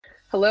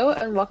Hello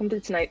and welcome to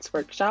tonight's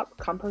workshop,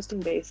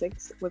 Composting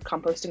Basics with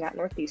Composting at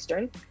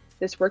Northeastern.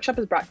 This workshop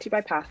is brought to you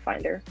by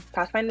Pathfinder.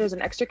 Pathfinder is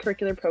an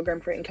extracurricular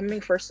program for incoming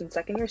first and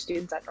second year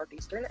students at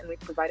Northeastern, and we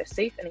provide a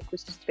safe and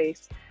inclusive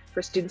space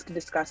for students to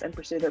discuss and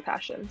pursue their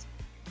passions.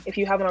 If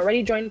you haven't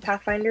already joined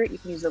Pathfinder, you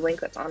can use the link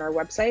that's on our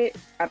website.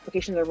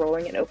 Applications are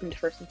rolling and open to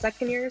first and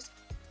second years.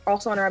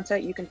 Also on our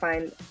website, you can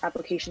find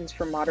applications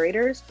for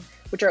moderators,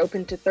 which are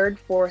open to third,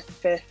 fourth,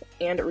 fifth,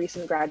 and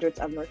recent graduates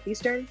of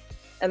Northeastern.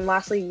 And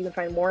lastly, you can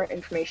find more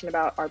information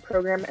about our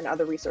program and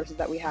other resources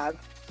that we have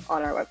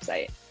on our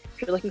website.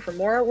 If you're looking for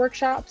more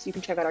workshops, you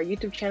can check out our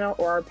YouTube channel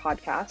or our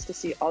podcast to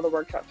see all the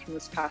workshops from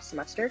this past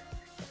semester.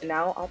 And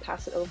now I'll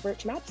pass it over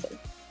to Madison.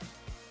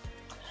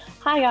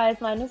 Hi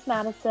guys, my name is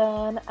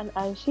Madison, and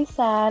as she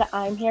said,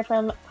 I'm here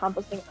from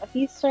Composting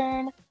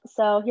Northeastern.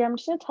 So here I'm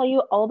just going to tell you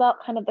all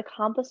about kind of the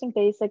composting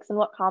basics and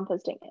what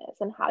composting is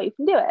and how you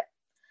can do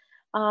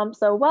it.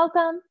 So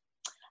welcome.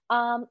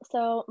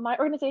 So my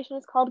organization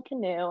is called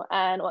CANU,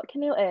 and what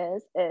CANU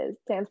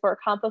stands for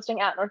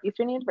Composting at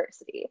Northeastern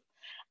University.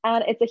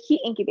 And it's a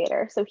heat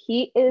incubator. So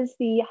heat is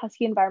the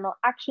Husky Environmental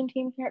Action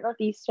Team here at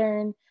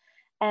Northeastern.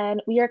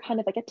 And we are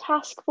kind of like a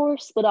task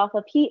force split off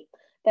of heat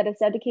that is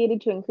dedicated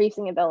to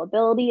increasing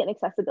availability and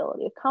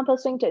accessibility of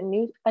composting to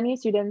NU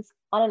students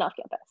on and off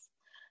campus.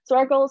 So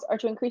our goals are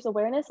to increase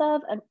awareness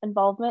of and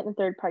involvement in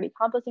third-party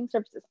composting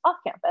services off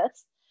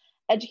campus,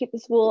 educate the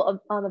school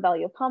on the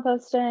value of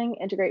composting,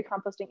 integrate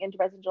composting into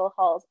residential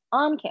halls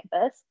on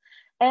campus,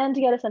 and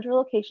to get a central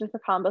location for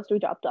compost to be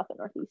dropped off at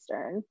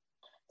Northeastern.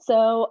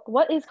 So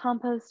what is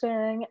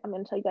composting? I'm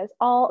going to tell you guys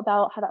all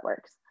about how that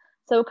works.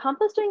 So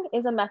composting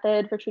is a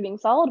method for treating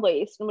solid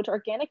waste in which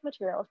organic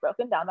material is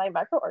broken down by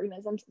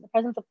microorganisms in the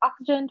presence of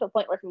oxygen to a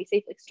point where it can be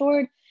safely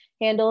stored,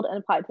 handled, and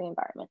applied to the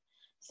environment.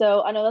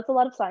 So I know that's a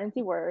lot of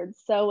sciencey words.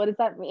 So what does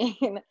that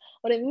mean?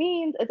 What it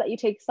means is that you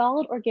take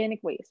solid organic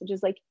waste, which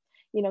is like,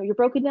 your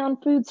broken down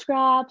food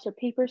scraps or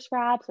paper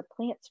scraps or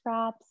plant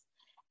scraps,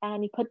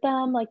 and you put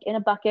them like in a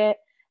bucket,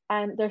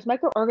 and there's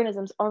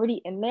microorganisms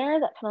already in there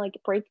that kind of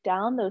like break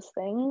down those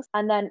things.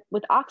 And then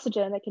with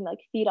oxygen, it can like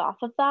feed off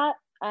of that,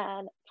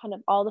 and kind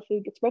of all the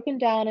food gets broken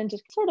down into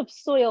sort of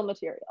soil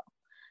material.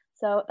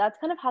 So that's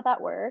kind of how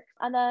that works.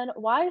 And then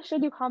why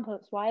should you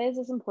compost? Why is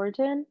this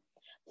important?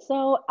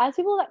 So as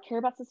people that care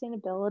about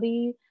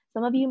sustainability,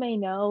 some of you may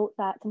know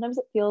that sometimes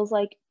it feels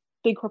like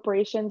big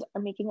corporations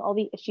are making all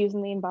the issues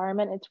in the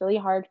environment. It's really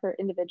hard for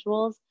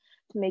individuals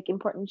to make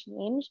important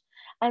change.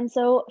 And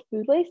so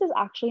food waste is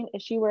actually an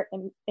issue where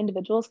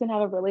individuals can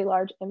have a really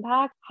large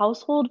impact.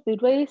 Household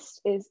food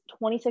waste is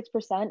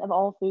 26% of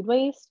all food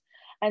waste.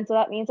 And so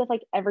that means if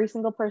like every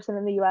single person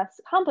in the US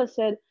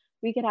composted,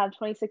 we could have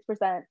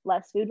 26%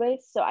 less food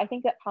waste. So I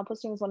think that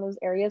composting is one of those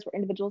areas where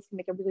individuals can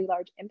make a really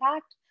large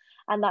impact.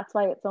 And that's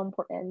why it's so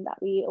important that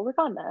we work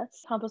on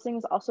this. Composting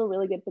is also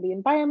really good for the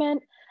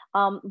environment.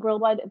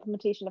 Worldwide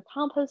implementation of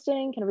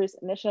composting can reduce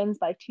emissions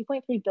by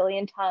 2.3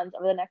 billion tons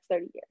over the next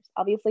 30 years.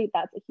 Obviously,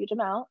 that's a huge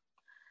amount.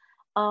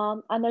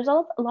 And there's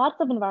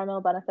lots of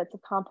environmental benefits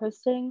of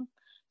composting.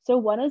 So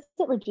one is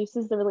it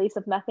reduces the release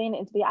of methane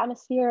into the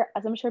atmosphere.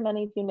 As I'm sure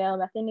many of you know,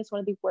 methane is one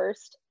of the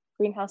worst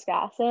greenhouse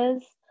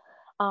gases.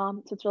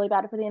 So it's really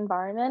bad for the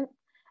environment.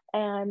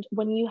 And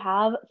when you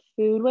have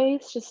food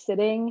waste just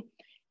sitting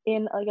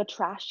in like a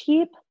trash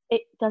heap,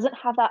 it doesn't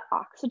have that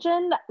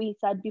oxygen that we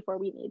said before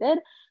we needed.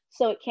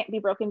 So it can't be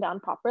broken down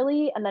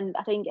properly, and then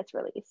methane gets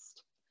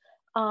released.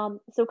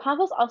 So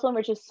compost also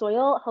enriches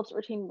soil, helps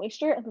retain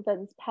moisture, and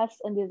prevents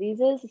pests and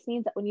diseases. This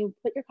means that when you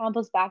put your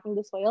compost back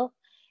into the soil,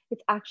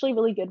 it's actually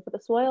really good for the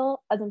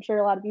soil. As I'm sure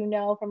a lot of you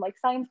know from like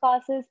science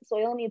classes,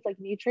 soil needs like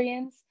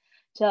nutrients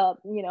to,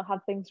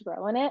 have things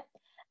grow in it.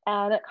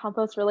 And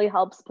compost really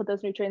helps put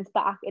those nutrients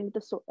back into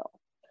the soil.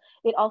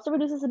 It also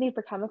reduces the need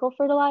for chemical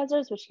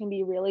fertilizers, which can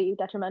be really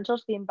detrimental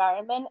to the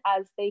environment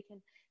as they can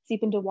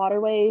seep into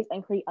waterways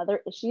and create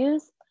other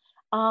issues.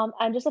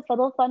 And just a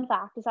little fun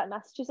fact is that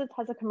Massachusetts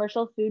has a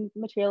commercial food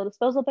material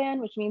disposal ban,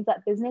 which means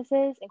that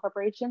businesses and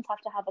corporations have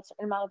to have a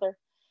certain amount of their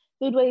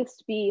food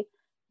waste be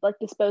like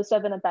disposed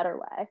of in a better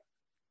way.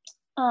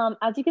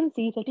 As you can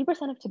see,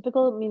 50% of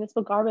typical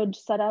municipal garbage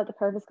set out the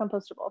curve is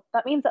compostable.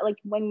 That means that like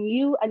when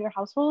you and your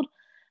household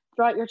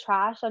throw out your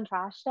trash on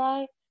trash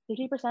day,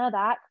 50% of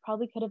that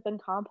probably could have been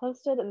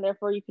composted, and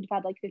therefore you could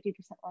have had like 50%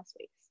 less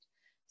waste.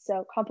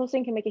 So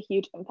composting can make a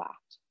huge impact.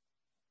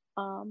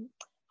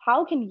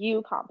 How can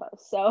you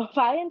compost? So if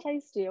I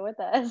enticed you with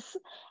this,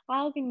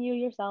 how can you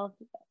yourself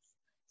do this?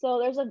 So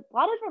there's a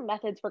lot of different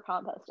methods for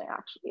composting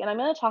actually, and I'm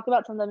going to talk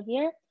about some of them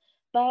here,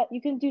 but you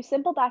can do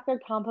simple backyard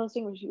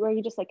composting, where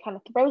you just like kind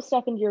of throw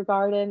stuff into your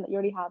garden that you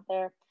already have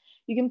there.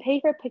 You can pay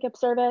for a pickup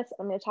service.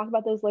 I'm going to talk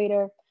about those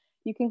later.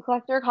 You can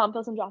collect your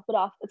compost and drop it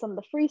off at some of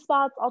the free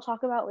spots I'll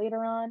talk about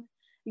later on.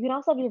 You can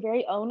also have your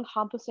very own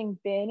composting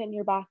bin in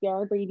your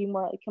backyard where you do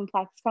more like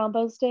complex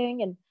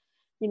composting and,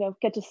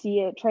 get to see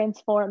it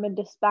transform and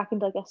just back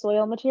into like a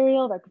soil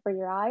material right before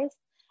your eyes.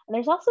 And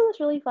there's also this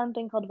really fun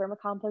thing called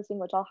vermicomposting,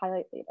 which I'll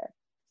highlight later.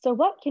 So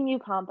what can you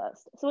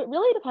compost? So it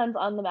really depends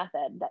on the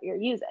method that you're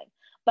using.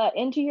 But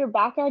into your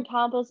backyard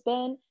compost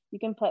bin, You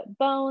can put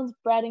bones,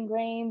 bread and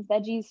grains,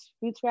 veggies,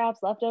 food scraps,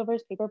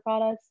 leftovers, paper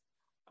products,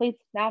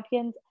 plates,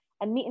 napkins,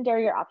 and meat and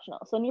dairy are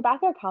optional. So in your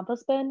backyard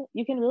compost bin,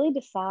 you can really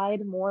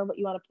decide more what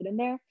you want to put in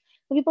there.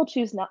 Some people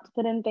choose not to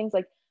put in things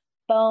like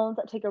bones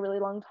that take a really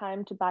long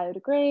time to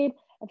biodegrade,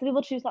 and some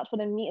people choose not to put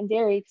in meat and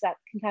dairy because that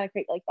can kind of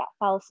create like that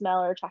foul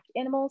smell or attract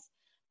animals.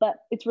 But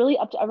it's really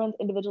up to everyone's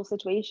individual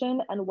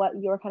situation and what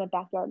your kind of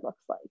backyard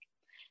looks like.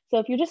 So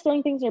if you're just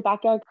throwing things in your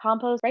backyard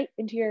compost right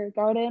into your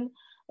garden,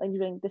 like you're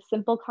doing the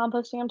simple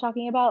composting I'm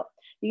talking about,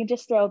 you can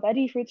just throw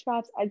veggie, fruit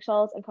scraps,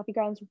 eggshells, and coffee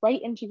grounds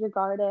right into your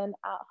garden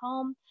at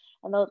home,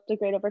 and they'll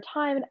degrade over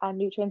time and add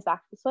nutrients back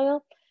to the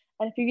soil.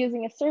 And if you're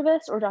using a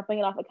service or dropping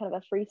it off at kind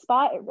of a free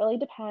spot, it really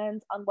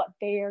depends on what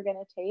they are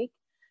going to take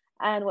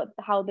and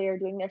how they are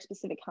doing their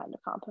specific kind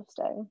of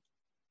composting.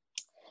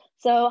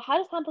 So how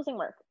does composting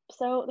work?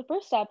 So the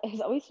first step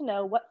is always to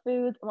know what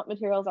foods and what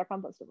materials are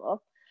compostable.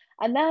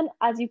 And then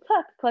as you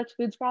cook, collect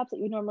food scraps that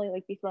you would normally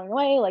like be throwing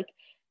away, like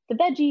the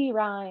veggie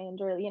rind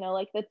or,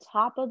 like the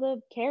top of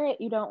the carrot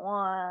you don't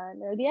want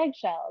or the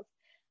eggshells.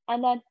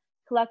 And then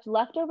collect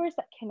leftovers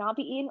that cannot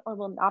be eaten or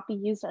will not be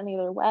used in any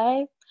other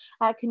way.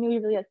 At CANU, we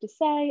really like to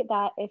say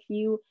that if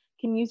you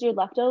can use your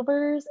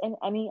leftovers in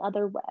any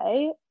other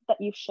way, that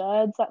you should.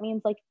 So that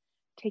means like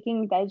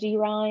taking veggie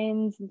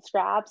rinds and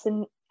scraps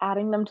and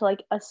adding them to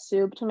like a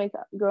soup to make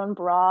your own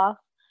broth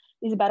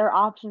is a better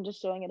option just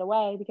throwing it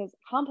away, because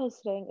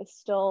composting is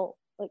still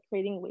like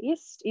creating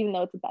waste, even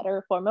though it's a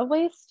better form of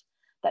waste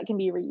that can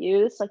be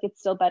reused. Like it's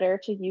still better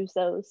to use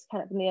those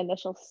kind of in the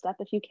initial step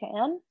if you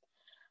can.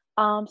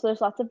 So there's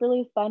lots of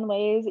really fun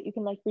ways that you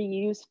can like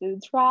reuse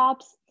food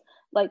scraps,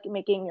 like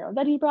making your own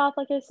veggie broth,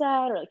 like I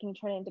said, or like you can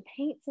turn it into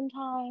paint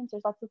sometimes.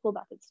 There's lots of cool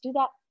methods to do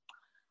that.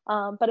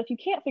 But if you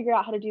can't figure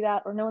out how to do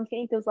that, or no one's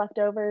gonna eat those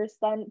leftovers,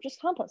 then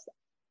just compost them.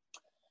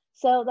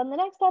 So then the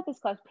next step is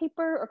collect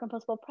paper or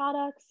compostable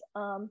products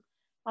and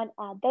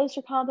add those to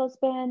your compost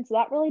bin. So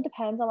that really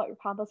depends on what your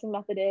composting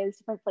method is.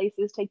 Different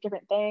places take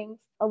different things.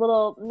 A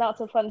little not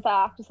so fun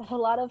fact is that a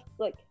lot of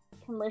like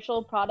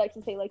commercial products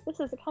that say like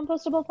this is a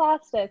compostable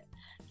plastic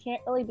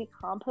can't really be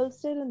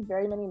composted in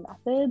very many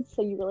methods.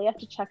 So you really have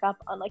to check up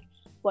on like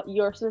what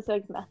your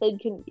specific method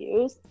can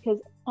use, because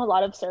a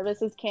lot of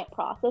services can't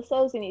process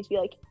those. They need to be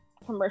like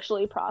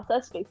commercially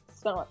processed based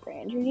on what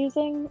brand you're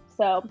using.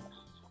 So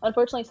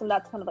unfortunately, some of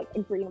that's kind of like a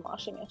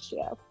greenwashing issue.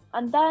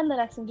 And then the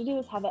next thing to do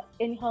is have an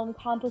in-home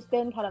compost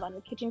bin kind of on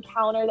your kitchen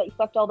counter that you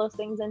collect all those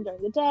things in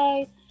during the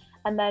day.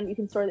 And then you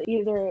can store it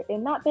either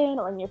in that bin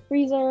or in your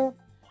freezer.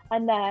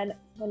 And then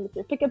when it's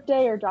your pickup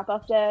day or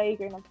drop-off day,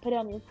 you're gonna put it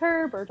on your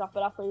curb or drop it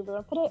off where you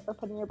want to put it, or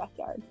put it in your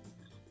backyard.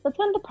 That's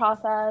kind of the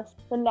process.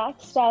 The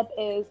next step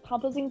is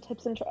composting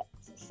tips and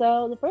tricks.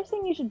 So the first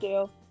thing you should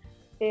do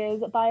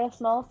is buy a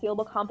small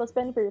sealable compost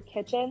bin for your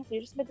kitchen. So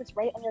you just put this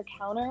right on your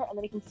counter, and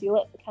then you can seal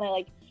it kind of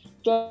like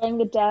during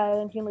the day,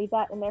 and you can leave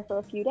that in there for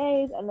a few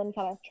days and then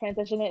kind of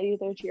transition it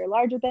either to your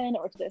larger bin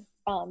or to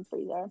the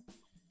freezer.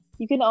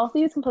 You can also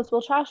use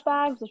compostable trash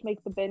bags, which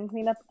make the bin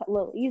cleanup a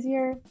little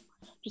easier.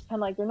 Just kind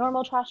of like your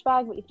normal trash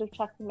bag, but you have to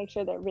check to make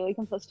sure they're really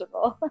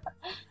compostable.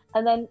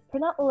 And then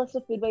print out a list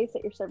of food waste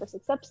that your service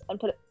accepts and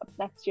put it up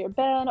next to your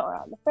bin or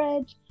on the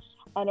fridge,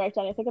 and write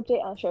down your pickup date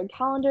on a shared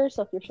calendar.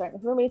 So if you're sharing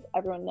with roommates,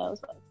 everyone knows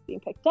when it's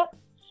being picked up.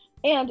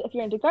 And if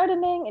you're into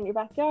gardening in your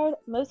backyard,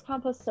 most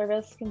compost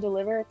service can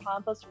deliver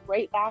compost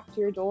right back to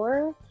your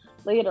door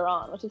later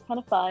on, which is kind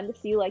of fun to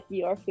see like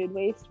your food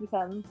waste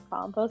become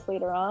compost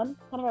later on.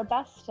 Kind of our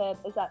best tip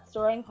is that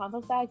storing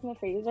compost bags in the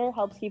freezer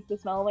helps keep the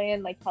smell away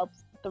and like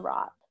helps the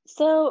rot.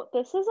 So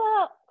this is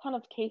a kind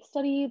of case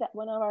study that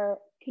one of our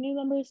CANU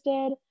members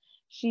did.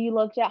 She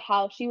looked at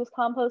how she was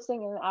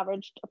composting in an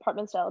average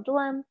apartment style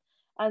dorm.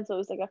 And so it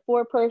was like a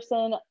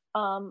 4-person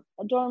a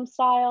dorm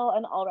style,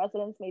 and all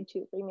residents made 2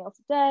 or 3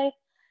 meals a day.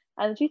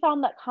 And she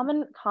found that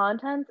common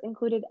contents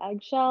included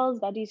eggshells,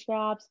 veggie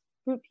scraps,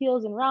 fruit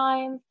peels and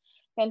rinds,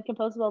 and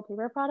compostable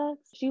paper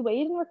products. She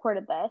weighed and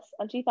recorded this,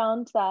 and she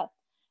found that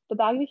the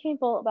bag became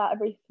full about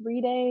every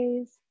 3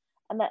 days,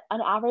 and that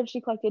on average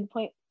she collected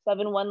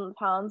 0.71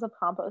 pounds of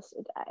compost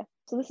a day.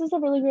 So this is a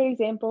really great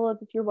example of,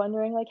 if you're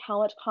wondering like how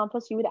much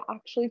compost you would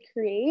actually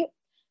create,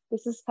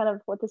 this is kind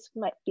of what this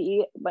might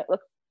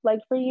look like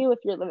for you if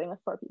you're living with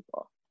 4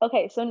 people.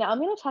 Okay, so now I'm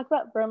going to talk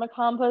about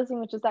vermicomposting,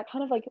 which is that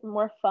kind of like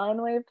more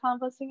fun way of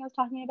composting I was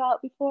talking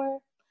about before.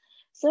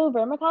 So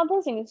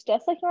vermicomposting is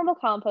just like normal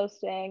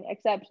composting,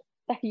 except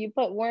that you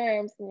put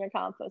worms in your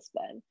compost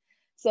bin.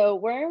 So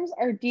worms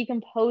are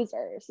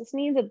decomposers. This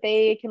means that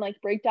they can like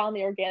break down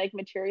the organic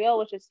material,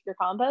 which is your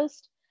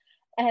compost,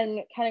 and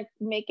kind of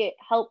make it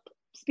help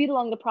speed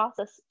along the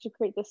process to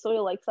create the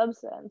soil-like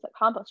substance that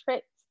compost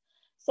creates.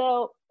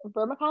 So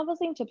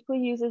vermicomposting typically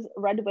uses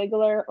red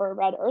wiggler or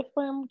red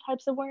earthworm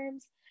types of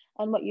worms.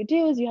 And what you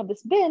do is you have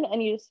this bin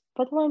and you just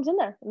put the worms in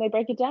there and they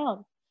break it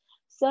down.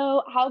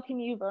 So how can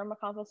you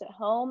vermicompost at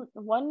home?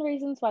 One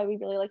reasons why we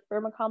really like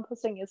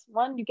vermicomposting is,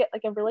 one, you get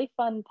like a really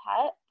fun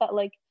pet that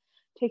like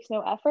takes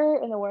no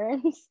effort in the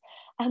worms.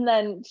 And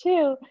then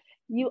 2,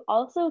 You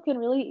also can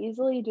really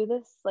easily do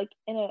this like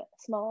in a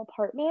small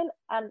apartment,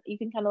 and you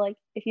can kind of like,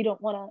 if you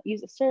don't want to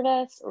use a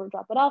service or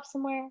drop it off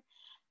somewhere,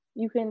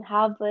 you can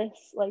have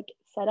this like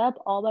set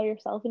up all by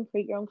yourself and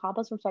create your own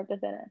compost from start to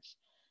finish.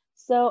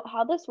 So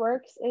how this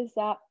works is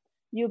that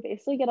you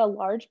basically get a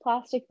large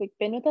plastic like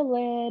bin with a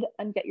lid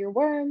and get your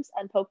worms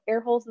and poke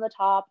air holes in the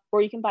top,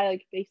 or you can buy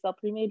like they sell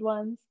pre-made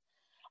ones.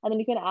 And then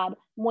you can add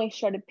moist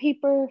shredded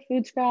paper,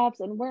 food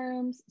scraps, and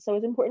worms. So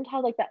it's important to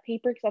have like that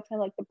paper because that's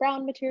kind of like the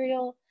brown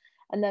material.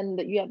 And then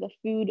you have the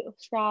food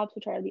scraps,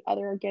 which are the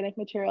other organic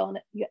material. And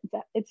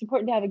it's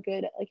important to have a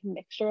good like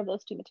mixture of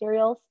those two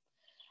materials.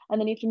 And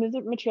then you have to move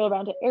the material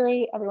around to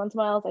aerate every once in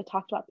a while, as I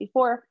talked about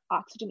before.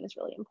 Oxygen is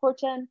really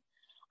important.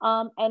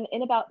 And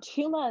in about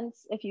 2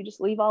 months, if you just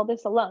leave all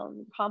this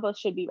alone,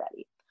 compost should be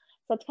ready.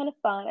 So that's kind of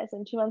fun, as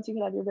in 2 months you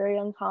can have your very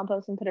own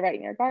compost and put it right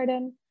in your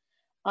garden.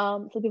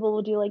 So people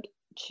will do like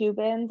 2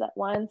 bins at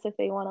once if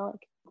they want to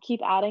like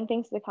keep adding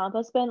things to the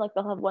compost bin. Like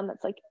they'll have one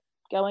that's like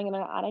going and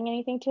they're not adding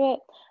anything to it,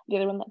 the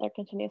other one that they're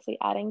continuously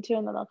adding to,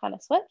 and then they'll kind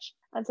of switch.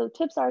 And so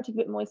tips are to keep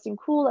it moist and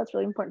cool. That's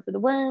really important for the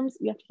worms.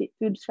 You have to keep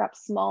food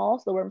scraps small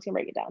so the worms can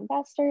break it down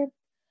faster.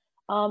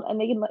 And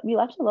they can be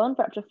left alone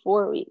for up to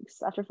 4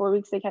 weeks. After 4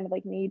 weeks, they kind of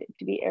like need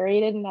to be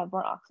aerated and have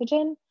more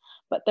oxygen,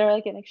 but they're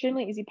like an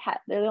extremely easy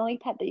pet. They're the only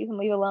pet that you can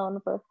leave alone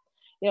for,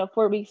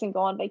 4 weeks and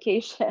go on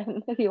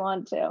vacation if you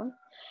want to.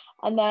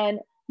 And then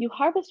you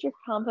harvest your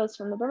compost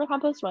from the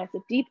vermicompost when it's a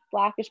deep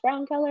blackish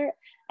brown color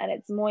and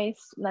it's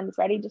moist, and then it's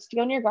ready just to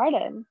go in your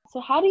garden.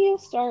 So how do you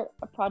start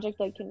a project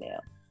like CANU?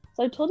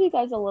 So I told you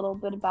guys a little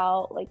bit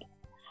about like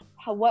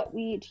what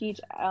we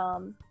teach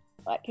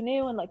at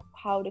CANU and like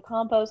how to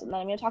compost, and then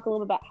I'm going to talk a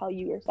little bit about how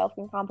you yourself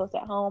can compost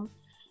at home.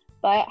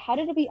 But how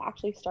did we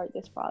actually start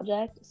this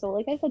project? So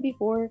like I said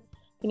before,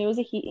 CANU was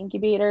a heat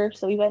incubator.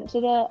 So we went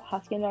to the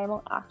Husky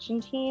Environmental Action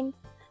Team,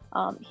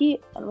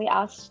 and we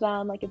asked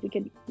them like if we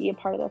could be a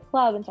part of their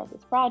club and start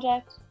this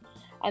project.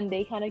 And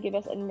they kind of give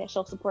us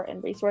initial support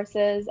and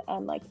resources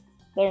and like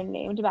their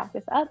name to back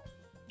this up.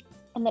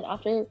 And then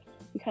after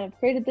we kind of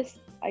created this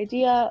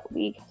idea,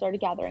 we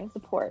started gathering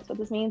support. So what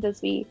this means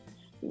is we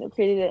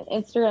created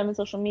an Instagram and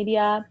social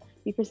media.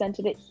 We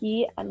presented it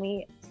here, and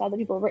we saw that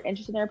people were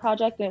interested in our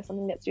project and it was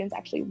something that students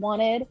actually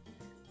wanted.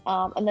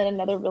 And then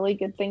another really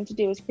good thing to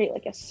do is create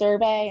like a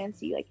survey and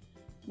see like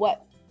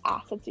what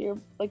assets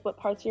what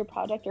parts of your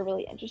project are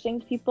really interesting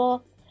to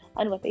people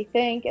and what they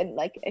think. And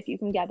like if you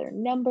can gather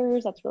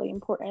numbers, that's really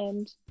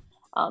important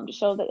to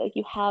show that like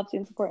you have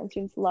student support and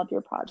students love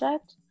your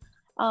project.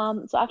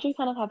 So after you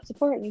kind of have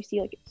support and you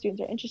see like if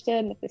students are interested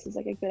and if this is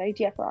like a good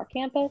idea for our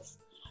campus,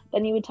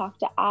 then you would talk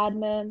to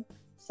admin.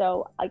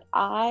 So like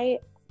I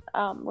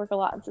work a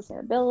lot in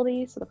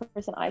sustainability. So the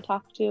person I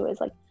talk to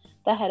is like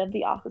the head of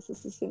the Office of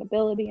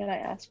Sustainability. And I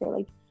ask her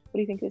like, what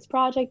do you think of this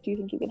project? Do you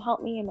think you can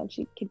help me? And then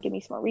she could give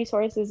me some more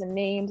resources and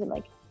names and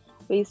like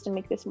ways to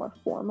make this more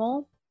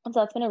formal. And so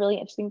that's been a really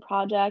interesting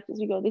project as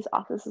we go to these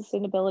Office of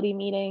Sustainability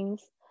meetings.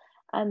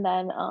 And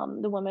then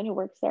the woman who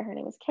works there, her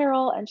name is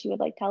Carol, and she would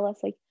like tell us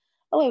like,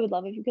 oh, I would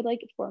love if you could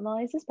like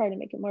formalize this part and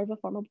make it more of a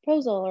formal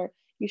proposal, or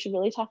you should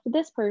really talk to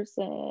this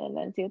person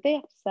and see what they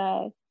have to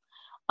say.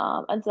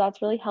 And so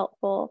that's really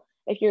helpful.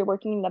 If you're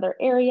working in another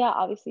area,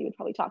 obviously you would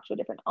probably talk to a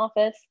different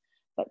office,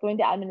 but going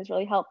to admin is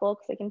really helpful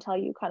because they can tell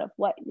you kind of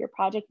what your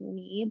project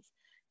needs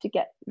to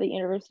get the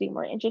university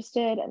more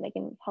interested, and they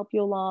can help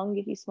you along,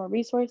 give you some more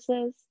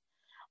resources.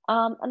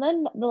 And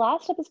then the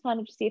last step is kind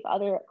of to see if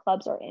other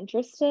clubs are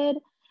interested.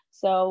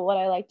 So what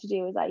I like to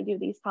do is I do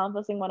these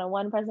composting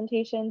one-on-one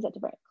presentations at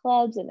different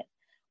clubs and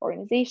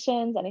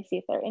organizations, and I see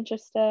if they're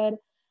interested.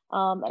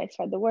 And I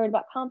spread the word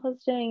about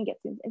composting, get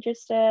students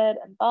interested,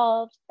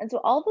 involved. And so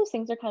all of those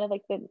things are kind of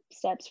like the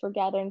steps for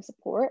gathering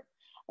support.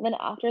 And then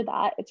after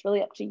that, it's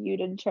really up to you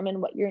to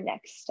determine what your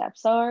next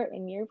steps are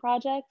in your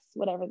projects,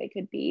 whatever they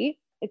could be.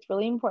 It's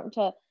really important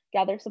to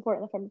gather support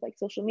in the form of like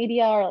social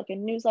media or like a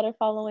newsletter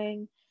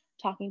following,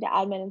 talking to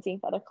admin and seeing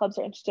if other clubs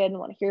are interested and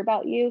want to hear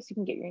about you so you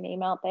can get your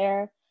name out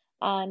there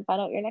and find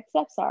out what your next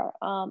steps are.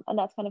 And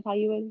that's kind of how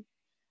you would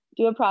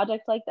do a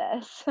project like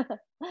this.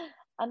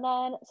 And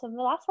then, so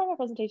the last part of our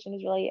presentation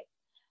is really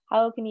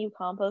how can you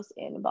compost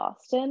in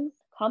Boston?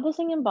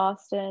 Composting in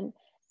Boston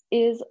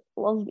is,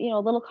 a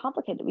little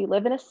complicated. We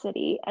live in a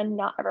city and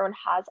not everyone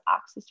has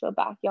access to a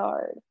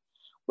backyard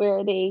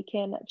where they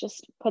can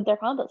just put their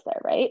compost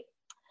there, right?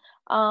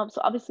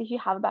 So obviously if you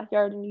have a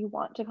backyard and you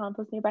want to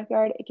compost in your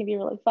backyard, it can be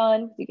really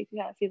fun because you get to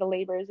kind of see the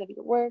labors of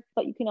your work,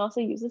 but you can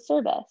also use a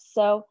service.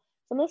 So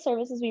some of the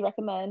services we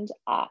recommend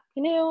at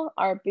CANU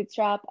are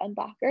Bootstrap and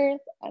Back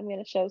Earth. I'm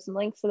going to show some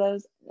links to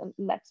those in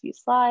the next few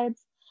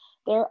slides.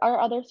 There are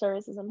other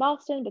services in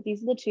Boston, but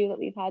these are the two that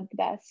we've had the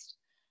best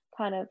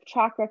kind of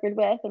track record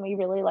with, and we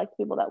really like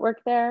the people that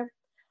work there.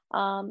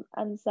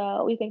 And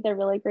so we think they're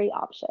really great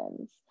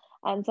options.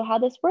 And so how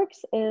this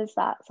works is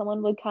that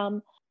someone would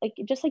come, like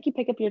just like you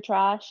pick up your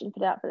trash and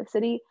put it out for the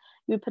city,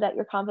 you would put out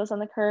your compost on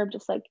the curb,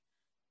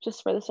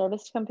 just for the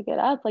service to come pick it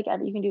up. Like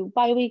you can do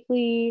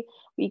bi-weekly,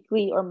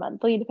 weekly, or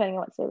monthly, depending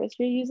on what service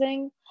you're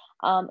using.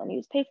 And you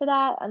just pay for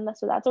that. And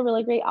so that's a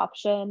really great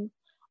option.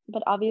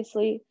 But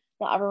obviously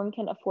not everyone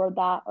can afford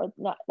that, or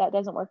not, that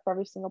doesn't work for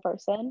every single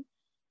person.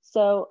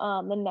 So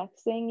the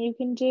next thing you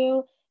can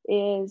do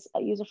is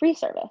use a free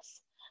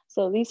service.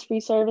 So these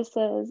free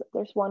services,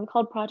 there's one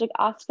called Project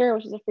Oscar,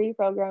 which is a free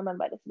program run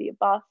by the city of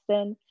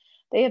Boston.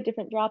 They have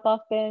different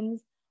drop-off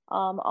bins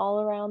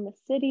all around the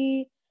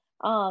city.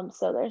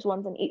 So there's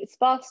ones in East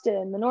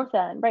Boston, the North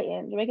End,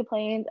 Brighton, Jamaica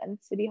Plains, and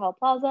City Hall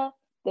Plaza.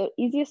 The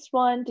easiest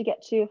one to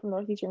get to from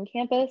Northeastern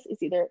campus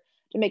is either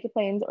Jamaica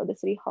Plains or the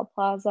City Hall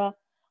Plaza.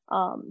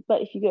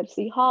 But if you go to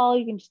City Hall,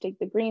 you can just take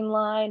the green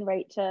line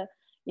right to,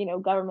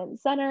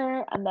 Government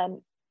Center. And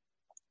then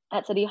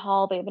at City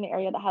Hall, they have an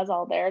area that has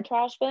all their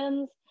trash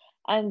bins.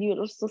 And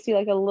you'll still see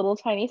like a little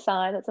tiny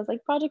sign that says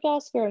like Project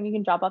Oscar, and you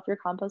can drop off your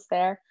compost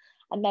there.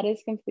 And that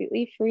is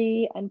completely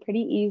free and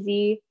pretty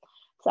easy.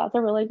 So that's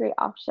a really great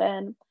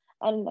option.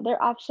 And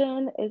another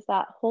option is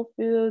that Whole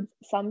Foods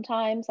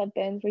sometimes have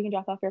bins where you can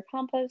drop off your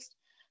compost.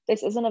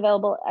 This isn't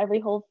available at every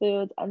Whole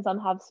Foods, and some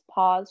have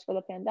paused for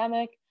the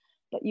pandemic,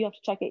 but you have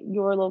to check at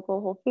your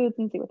local Whole Foods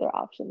and see what their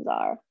options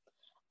are.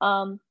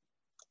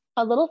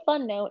 A little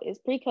fun note is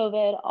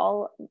pre-COVID,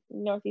 all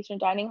Northeastern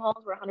dining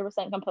halls were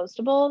 100%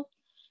 compostable.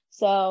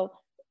 So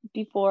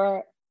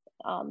before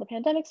the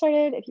pandemic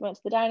started, if you went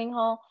to the dining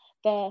hall,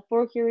 the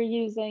fork you were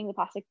using, the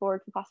plastic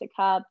fork, the plastic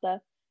cup,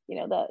 the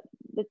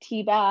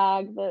tea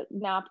bag, the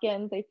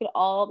napkins, they could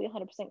all be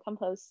 100%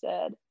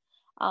 composted.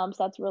 So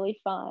that's really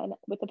fun.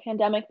 With the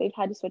pandemic, they've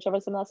had to switch over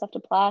some of that stuff to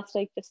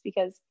plastic just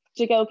because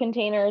to-go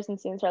containers, and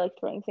students are like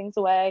throwing things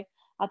away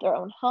at their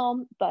own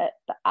home. But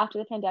after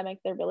the pandemic,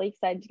 they're really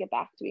excited to get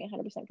back to being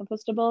 100%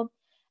 compostable.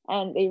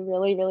 And they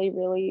really, really,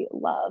 really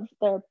love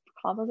their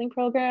composting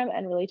program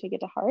and really take it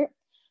to heart.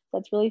 So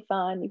it's really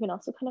fun. You can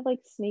also kind of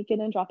like sneak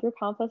in and drop your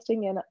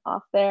composting in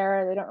off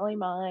there. They don't really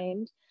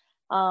mind.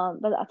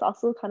 But that's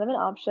also kind of an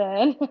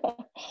option.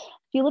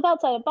 If you live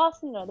outside of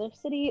Boston, another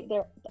city,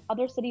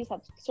 other cities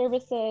have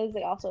services.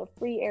 They also have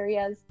free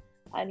areas,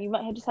 and you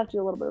might just have to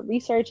do a little bit of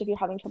research. If you're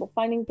having trouble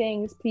finding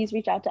things, please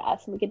reach out to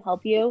us and we can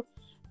help you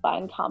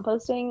find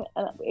composting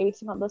and ways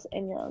to compost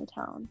in your own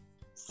town.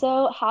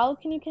 So how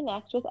can you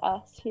connect with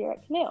us here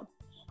at CANU?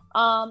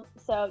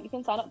 So you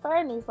can sign up for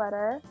our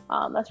newsletter.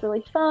 That's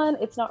really fun.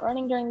 It's not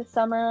running during the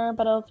summer,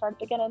 but it'll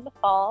start again in the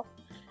fall.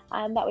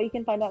 And that way you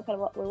can find out kind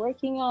of what we're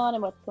working on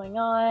and what's going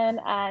on.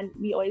 And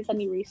we always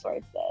send you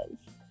resources.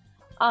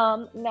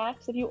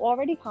 Next, if you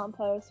already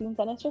compost, you can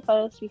send us your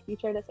photos to be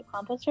featured as a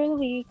composter of the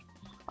week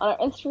on our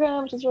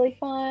Instagram, which is really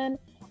fun.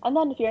 And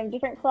then if you're in a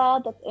different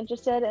club that's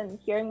interested in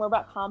hearing more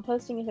about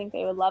composting, you think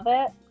they would love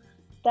it,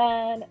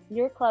 then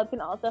your club can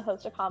also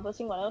host a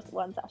composting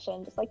 101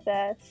 session just like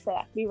this. So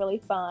that could be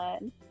really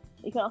fun.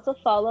 You can also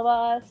follow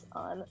us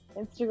on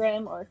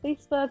Instagram or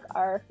Facebook.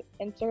 Our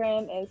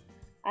Instagram is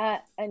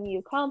at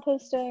NU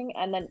Composting.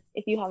 And then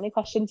if you have any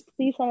questions,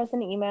 please send us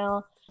an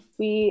email.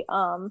 We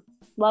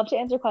love to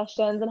answer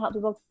questions and help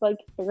people like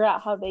figure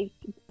out how they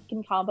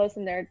can compost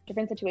in their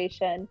different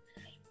situation.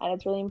 And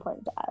it's really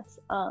important to us.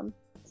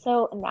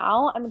 So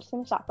now I'm just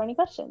going to stop for any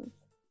questions.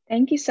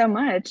 Thank you so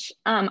much.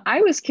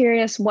 I was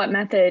curious what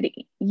method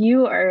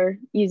you are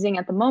using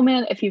at the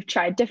moment, if you've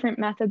tried different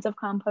methods of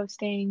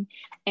composting,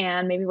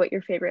 and maybe what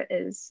your favorite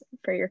is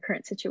for your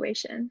current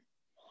situation.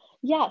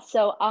 Yeah,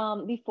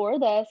 so before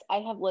this, I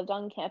have lived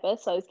on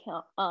campus, so I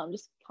was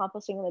just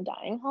composting in the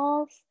dining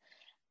halls.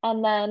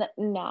 And then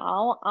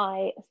now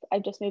I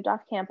just moved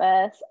off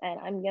campus, and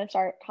I'm going to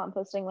start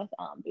composting with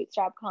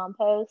Bootstrap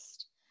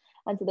Compost.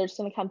 And so they're just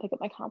going to come pick up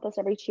my compost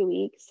every 2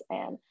 weeks.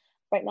 And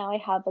right now I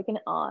have like an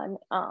on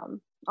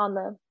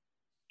the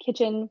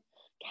kitchen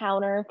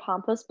counter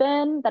compost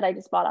bin that I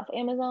just bought off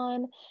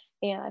Amazon.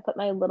 And I put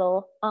my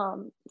little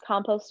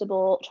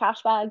compostable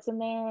trash bags in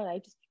there, and I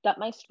just dump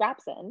my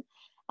scraps in.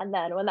 And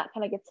then when that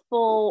kind of gets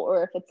full,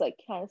 or if it's like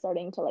kind of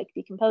starting to like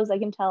decompose, I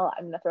can tell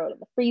I'm going to throw it in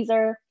the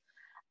freezer.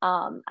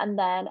 And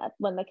then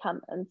when they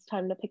come and it's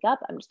time to pick up,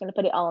 I'm just going to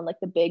put it all in like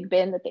the big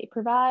bin that they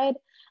provide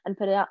and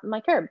put it out on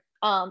my curb.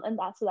 And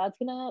that's going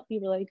to be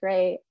really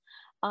great.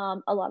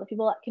 A lot of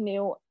people at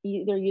CANU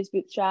either use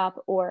Bootstrap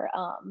or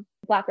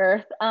Black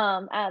Earth,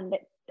 and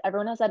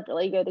everyone has had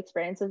really good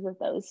experiences with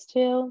those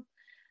too.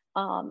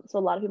 So a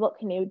lot of people at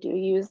CANU do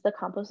use the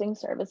composting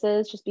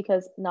services just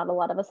because not a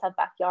lot of us have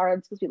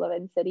backyards because we live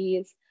in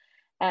cities,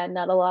 and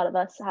not a lot of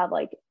us have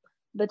like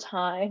the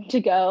time to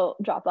go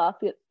drop off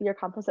your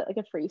compost at like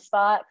a free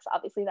spot, because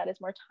obviously that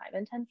is more time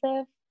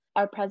intensive.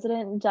 Our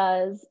president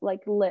does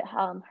like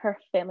her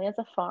family has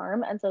a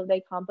farm, and so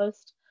they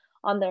compost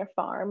on their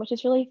farm, which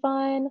is really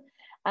fun.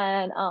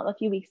 And a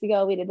few weeks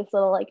ago we did this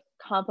little like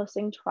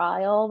composting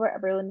trial where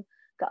everyone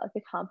got like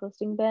a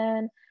composting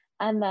bin,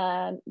 and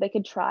then they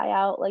could try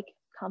out like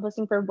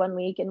composting for 1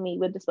 week, and we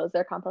would dispose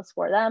their compost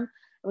for them,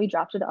 and we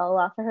dropped it all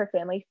off at her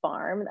family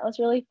farm, and that was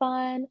really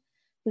fun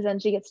because then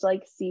she gets to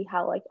like see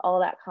how like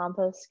all that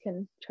compost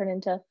can turn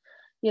into,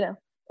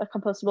 a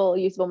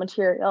compostable, usable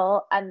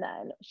material, and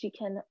then she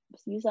can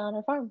use it on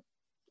her farm.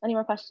 Any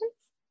more questions?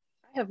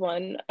 I have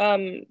one.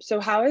 So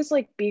how is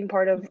like being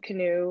part of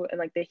CANU and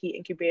like the heat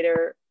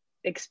incubator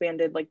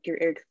expanded like your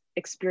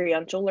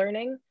experiential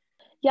learning?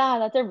 Yeah,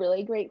 that's a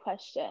really great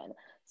question.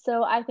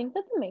 So I think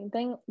that the main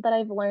thing that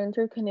I've learned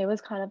through Canoe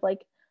is kind of like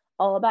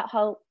all about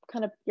how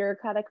kind of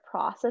bureaucratic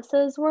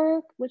processes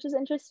work, which is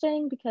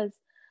interesting because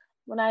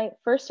when I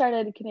first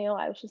started Canoe,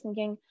 I was just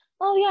thinking,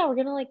 oh yeah, we're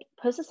gonna like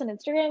post this on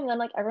Instagram and then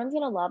like everyone's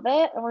gonna love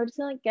it and we're just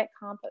gonna like get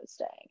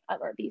composting at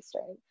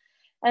Northeastern.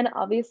 And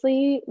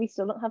obviously we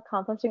still don't have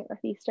composting at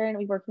Northeastern.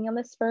 We've been working on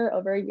this for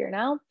over a year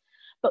now,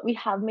 but we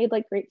have made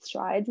like great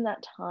strides in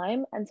that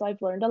time. And so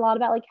I've learned a lot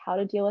about like how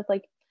to deal with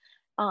like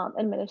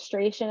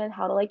administration and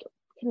how to like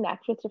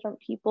connect with different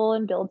people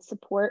and build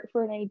support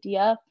for an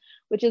idea,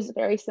 which is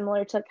very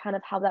similar to kind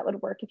of how that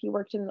would work if you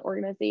worked in an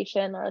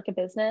organization or like a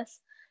business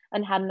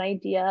and had an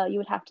idea. You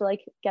would have to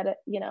like get it,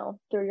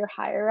 through your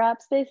higher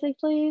ups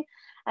basically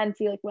and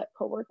see like what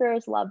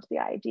coworkers loved the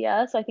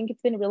idea. So I think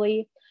it's been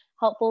really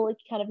helpful, like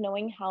kind of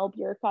knowing how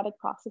bureaucratic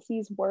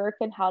processes work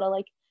and how to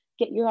like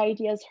get your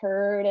ideas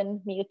heard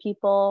and meet with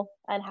people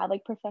and have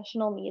like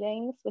professional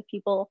meetings with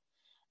people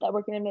that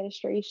work in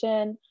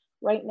administration.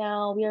 Right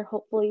now, we are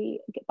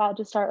hopefully about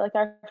to start like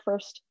our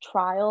first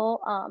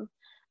trial,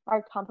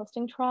 our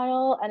composting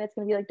trial, and it's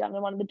going to be like done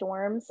in one of the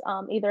dorms,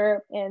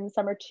 either in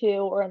summer 2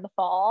 or in the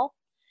fall.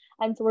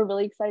 And so we're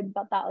really excited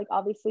about that. Like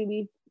obviously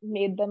we've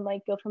made them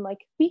like go from like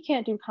we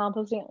can't do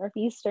composting at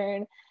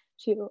Northeastern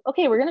to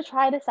okay, we're going to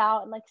try this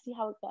out and like see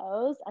how it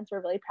goes. And so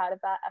we're really proud of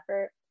that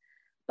effort.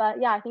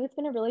 But yeah, I think it's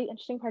been a really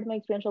interesting part of my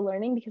experiential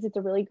learning because it's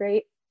a really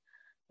great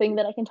thing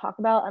that I can talk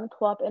about on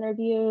co-op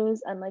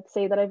interviews and like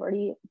say that I've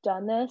already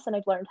done this and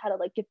I've learned how to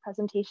like give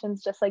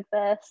presentations just like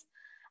this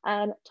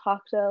and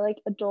talk to like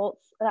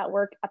adults that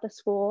work at the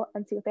school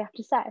and see what they have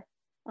to say.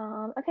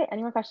 Okay,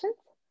 any more questions?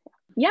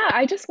 Yeah,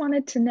 I just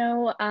wanted to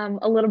know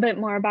a little bit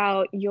more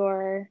about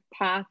your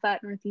path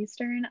at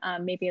Northeastern,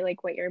 maybe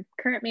like what your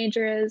current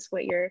major is,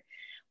 what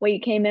you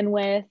came in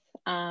with,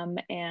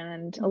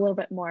 and a little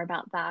bit more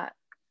about that.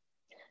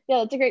 Yeah,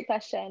 that's a great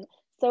question.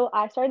 So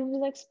I started as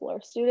an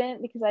Explore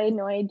student because I had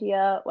no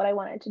idea what I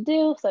wanted to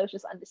do. So I was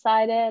just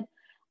undecided.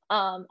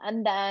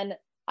 And then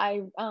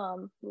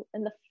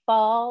in the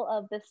fall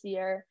of this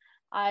year,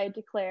 I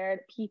declared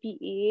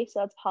PPE. So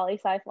that's Poli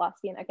Sci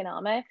Philosophy and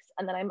Economics.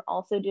 And then I'm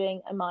also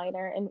doing a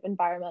minor in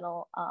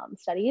environmental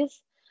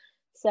studies.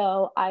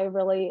 So I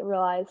really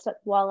realized that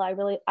while I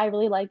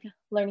really like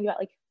learning about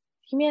like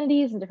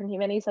humanities and different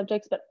humanities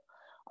subjects, but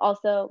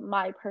also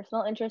my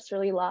personal interests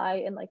really lie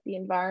in like the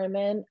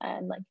environment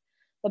and like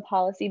the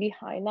policy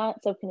behind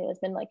that. So CANU has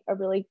been like a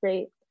really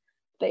great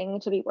thing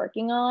to be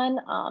working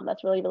on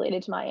that's really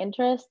related to my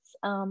interests.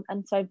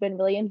 And so I've been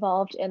really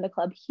involved in the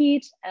club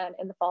Heat, and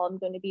in the fall I'm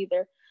going to be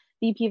their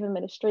VP of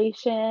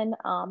administration.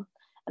 And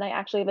I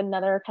actually have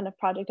another kind of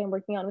project I'm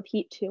working on with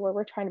Heat too, where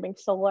we're trying to bring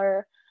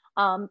solar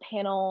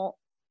panel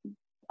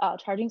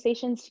charging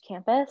stations to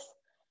campus.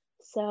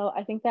 So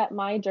I think that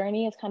my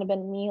journey has kind of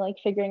been me like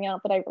figuring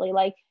out that I really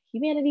like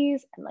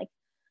humanities and like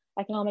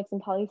economics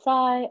and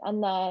poli-sci,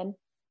 and then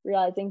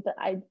realizing that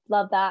I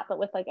love that, but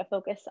with like a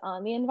focus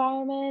on the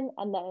environment,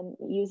 and then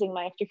using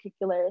my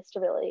extracurriculars to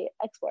really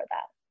explore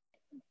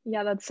that.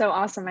 Yeah, that's so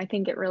awesome. I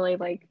think it really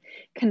like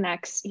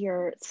connects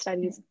your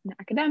studies in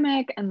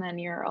academic and then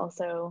you're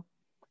also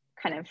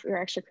kind of your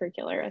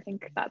extracurricular. I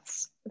think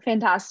that's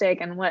fantastic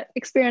and what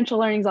experiential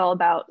learning is all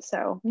about.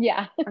 So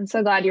yeah, I'm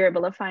so glad you're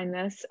able to find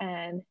this.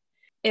 And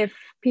if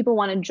people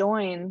want to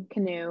join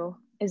CANU,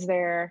 is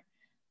there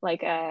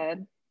like a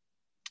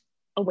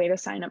way to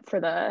sign up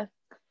for the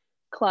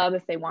club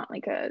if they want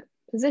like a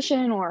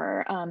position,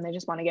 or they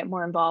just want to get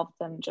more involved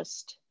than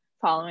just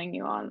following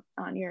you on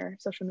your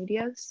social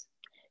medias?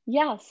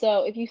 Yeah,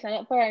 so if you sign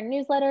up for our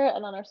newsletter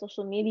and on our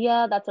social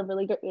media, that's a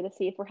really great way to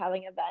see if we're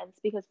having events,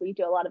 because we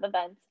do a lot of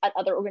events at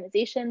other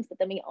organizations, but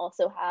then we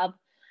also have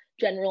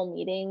general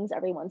meetings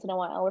every once in a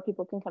while where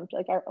people can come to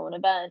like our own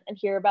event and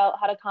hear about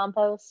how to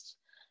compost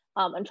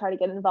and try to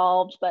get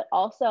involved. But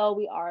also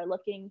we are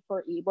looking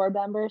for e-board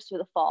members through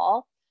the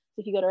fall.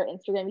 So if you go to our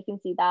Instagram, you can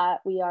see that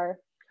we are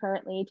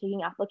currently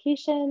taking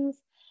applications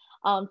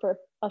for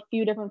a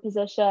few different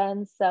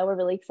positions. So we're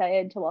really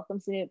excited to welcome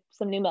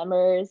some new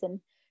members and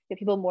get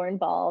people more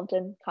involved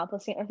in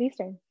composting at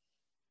Northeastern.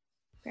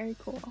 Very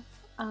cool.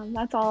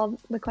 That's all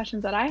the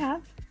questions that I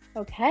have.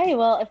 Okay,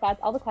 well, if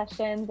that's all the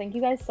questions, thank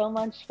you guys so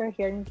much for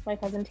hearing my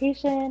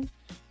presentation.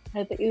 I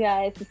hope that you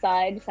guys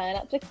decide to sign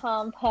up to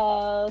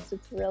Compost.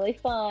 It's really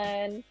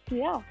fun.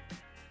 Yeah.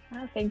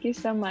 Thank you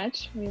so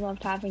much. We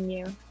loved having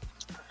you.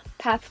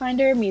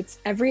 Pathfinder meets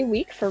every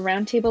week for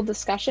roundtable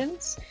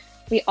discussions.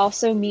 We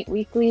also meet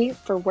weekly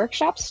for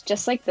workshops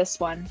just like this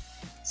one.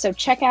 So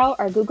check out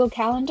our Google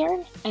Calendar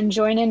and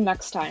join in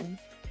next time.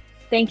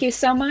 Thank you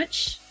so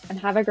much and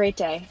have a great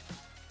day.